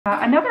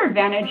Another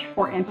advantage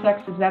for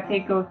insects is that they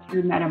go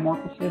through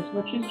metamorphosis,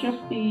 which is just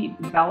the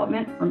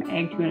development from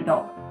egg to an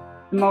adult.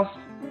 The most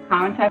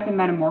common type of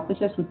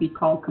metamorphosis would be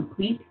called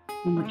complete,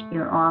 in which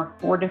there are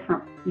 4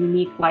 different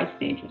unique life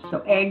stages. So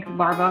egg,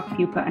 larva,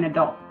 pupa, and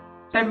adult.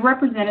 So I've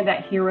represented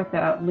that here with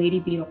a lady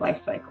beetle life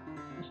cycle.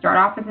 They start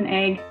off as an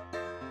egg,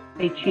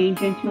 they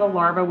change into a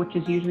larva, which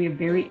is usually a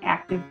very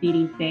active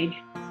feeding stage.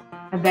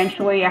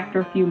 Eventually, after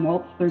a few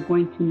molts, they're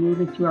going to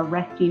move into a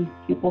resting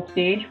pupal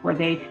stage where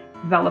they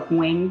develop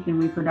wings and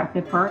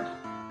reproductive parts,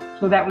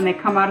 so that when they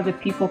come out of the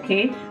pupal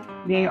case,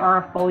 they are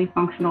a fully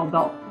functional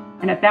adult.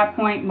 And at that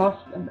point, most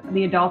of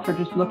the adults are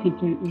just looking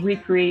to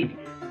recreate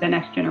the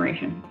next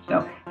generation.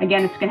 So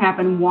again, it's going to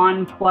happen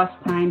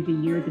 1+ times a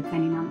year,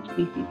 depending on the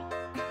species.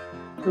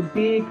 So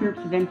big groups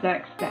of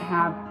insects that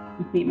have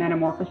complete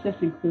metamorphosis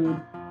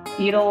include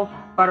beetles,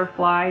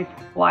 butterflies,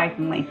 flies,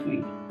 and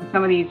lacewings.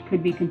 Some of these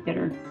could be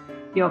considered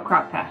field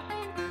crop pests.